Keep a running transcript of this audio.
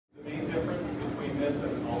list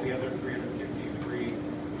of all the other 363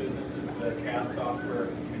 businesses, the CAD software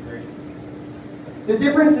integration? The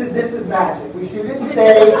difference is this is magic. We shoot it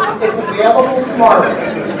today, it's available tomorrow.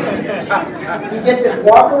 You get this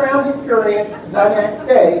walk-around experience the next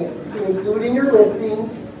day to include in your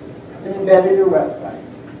listings and embed in your website.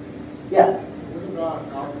 Yes? What about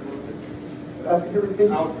outdoor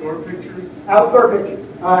pictures? Outdoor pictures? Outdoor pictures.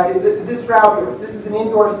 Is this for outdoors? This is an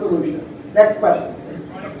indoor solution. Next question.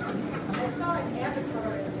 I saw an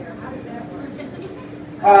avatar in there. How did that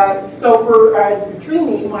work? So for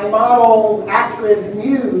Trini, my model actress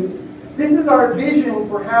muse, this is our vision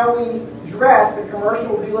for how we dress a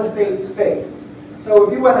commercial real estate space. So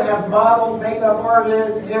if you want to have models, makeup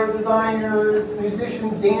artists, hair designers,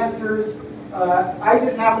 musicians, dancers, I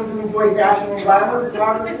just happen to enjoy fashion and glamour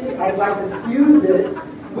photography. I'd like to fuse it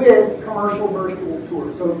with commercial virtual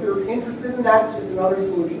tours. So if you're interested in that, it's just another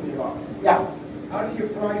solution you offer. Yeah? How do you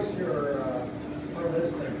price your per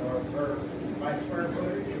listing or by square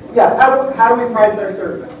footage? Yeah, how do we price our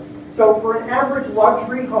service? So for an average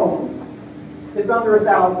luxury home, it's under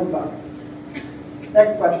 $1,000.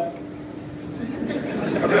 Next question.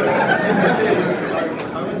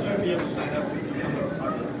 How would you be able to sign up to become a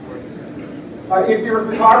photographer? If you're a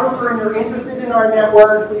photographer and you're interested in our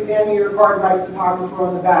network, please hand me your card by photographer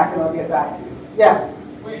on the back and I'll get back to you. Yes?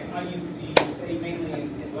 Wait, do you stay mainly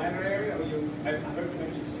in the Atlanta area, or I've heard you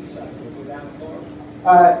mention Seaside, will you go down the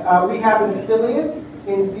floor? We have an affiliate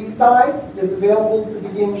in Seaside that's available to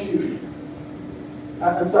begin shooting.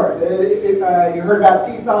 I'm sorry, you heard about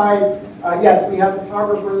Seaside. Yes, we have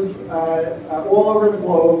photographers all over the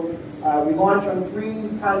globe. We launch on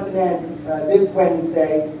 3 continents this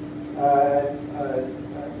Wednesday.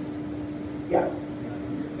 Yeah.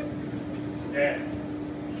 Yeah.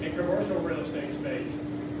 In commercial real estate space,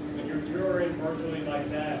 when you're touring virtually like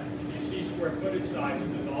that, you see square footage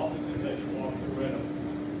sizes of offices as you walk through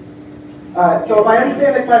it. So if I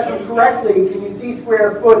understand the question correctly, can you see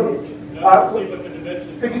square footage? See what the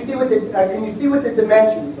dimensions Can you see what the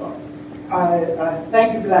dimensions are?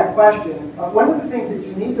 Thank you for that question. One of the things that's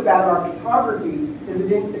unique about our photography is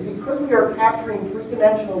that because we are capturing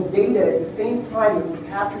 3-dimensional data at the same time that we're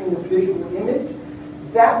capturing this visual image,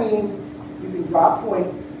 that means you can drop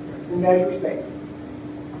points and measure spaces.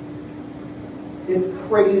 It's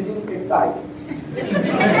crazy exciting.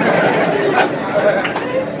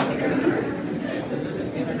 Does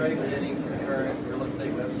this integrate with any current real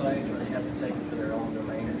estate websites, or do you have to take it to their own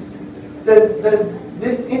domains? Does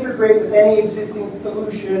this integrate with any existing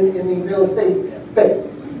solution in the real estate space?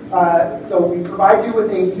 So we provide you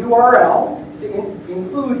with a URL to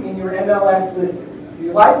include in your MLS listings. If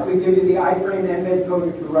you like, we give you the iframe embed code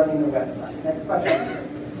if you're running the website. Next question.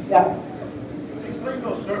 Yeah? Explain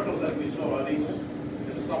those circles that we saw. Are these, is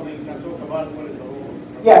it something you can talk about? What is the whole?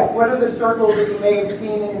 Yes, what are the circles that you may have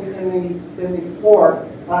seen in the floor?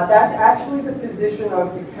 That's actually the position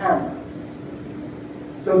of the camera.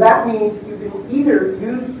 So that means you can either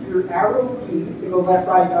use your arrow keys to go left,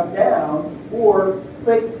 right, up, down, or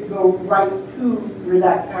click to go right to where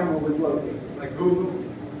that camera was located. Like Google?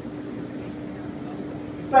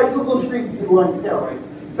 It's like Google Street View on steroids.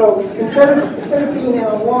 So instead of being in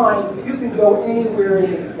a line, you can go anywhere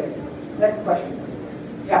in the space. Next question.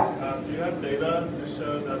 Yeah? Do you have data to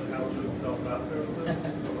show that houses sell faster with this?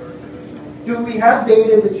 Do we have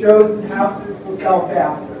data that shows that houses will sell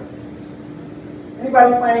faster?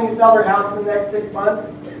 Anybody planning to sell their house in the next 6 months?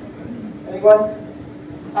 Anyone?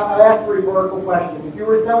 I'll ask a rhetorical question. If you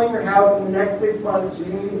were selling your house in the next 6 months, you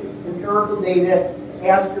need empirical data.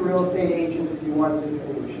 Ask your real estate agent if you want this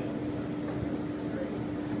solution.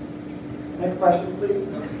 Next question, please.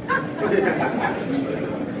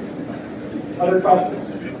 Other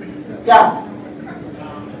questions? Yeah.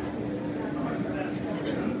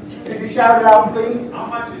 Could you shout it out, please? How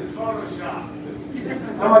much is Photoshop?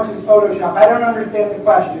 How much is Photoshop? I don't understand the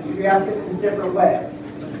question. Could you ask it in a different way?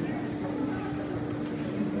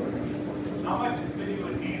 How much is video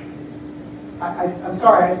enhanced? I'm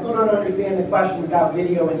sorry, I still don't understand the question about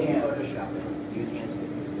video enhanced. Photoshop, do you enhance it?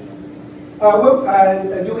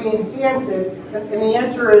 Do we enhance it? And the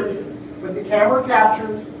answer is, what the camera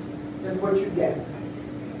captures is what you get.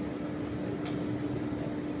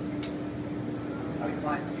 How many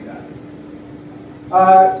clients do you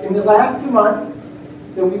have? In the last 2 months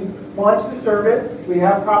that we launched the service, we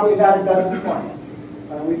have probably about a dozen clients.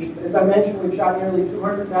 As I mentioned, we've shot nearly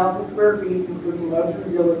 200,000 square feet, including luxury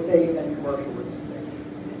real estate and commercial real estate.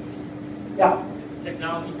 Yeah?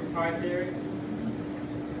 Technology proprietary?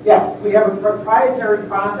 Yes, we have a proprietary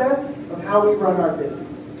process of how we run our business.